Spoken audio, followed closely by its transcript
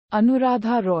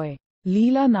Anuradha Roy,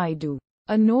 Leela Naidu,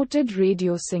 a noted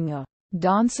radio singer,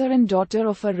 dancer and daughter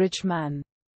of a rich man,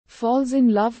 falls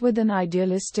in love with an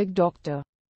idealistic doctor,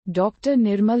 Dr.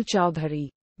 Nirmal Chowdhury,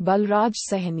 Balraj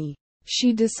Sahni.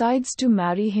 She decides to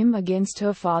marry him against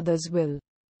her father's will.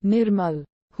 Nirmal,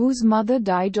 whose mother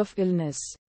died of illness,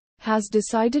 has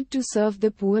decided to serve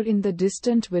the poor in the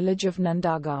distant village of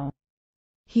Nandagaon.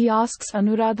 He asks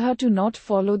Anuradha to not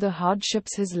follow the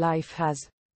hardships his life has,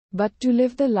 but to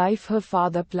live the life her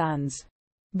father plans.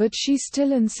 But she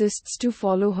still insists to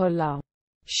follow her love.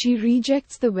 She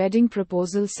rejects the wedding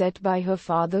proposal set by her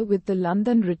father with the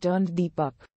London-returned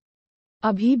Deepak.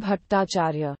 Abhi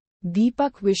Bhattacharya.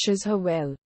 Deepak wishes her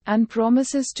well, and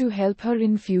promises to help her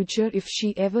in future if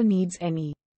she ever needs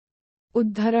any.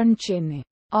 Uddharan Chenne.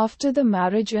 After the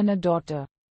marriage and a daughter,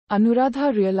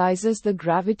 Anuradha realizes the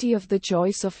gravity of the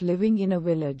choice of living in a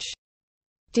village,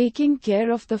 taking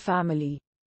care of the family,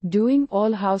 doing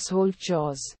all household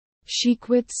chores. She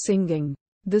quits singing,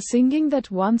 the singing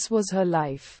that once was her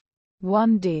life.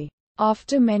 One day,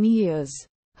 after many years,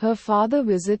 her father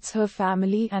visits her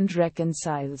family and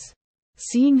reconciles.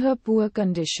 Seeing her poor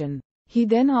condition, he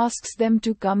then asks them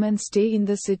to come and stay in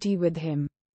the city with him.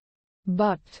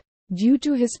 But, due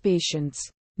to his patience,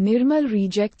 Nirmal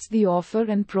rejects the offer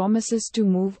and promises to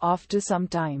move after some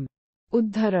time.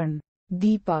 Uddharan.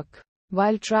 Deepak,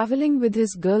 while traveling with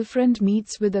his girlfriend,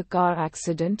 meets with a car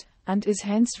accident, and is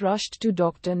hence rushed to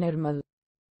Dr. Nirmal.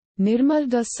 Nirmal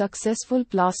does successful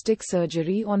plastic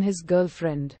surgery on his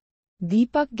girlfriend.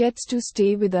 Deepak gets to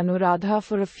stay with Anuradha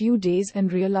for a few days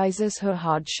and realizes her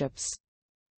hardships.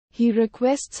 He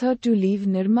requests her to leave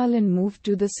Nirmal and move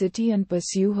to the city and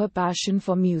pursue her passion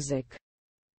for music.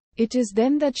 It is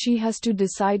then that she has to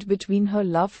decide between her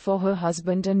love for her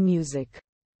husband and music.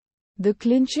 The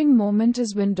clinching moment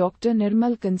is when Dr.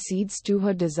 Nirmal concedes to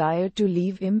her desire to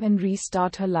leave him and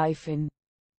restart her life in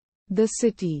the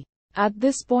city. At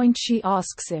this point she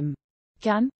asks him,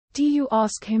 "Can you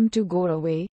ask him to go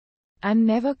away and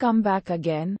never come back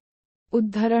again?"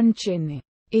 Uddharan Chenne.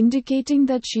 Indicating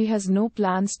that she has no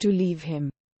plans to leave him,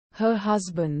 her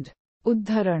husband.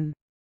 Uddharan.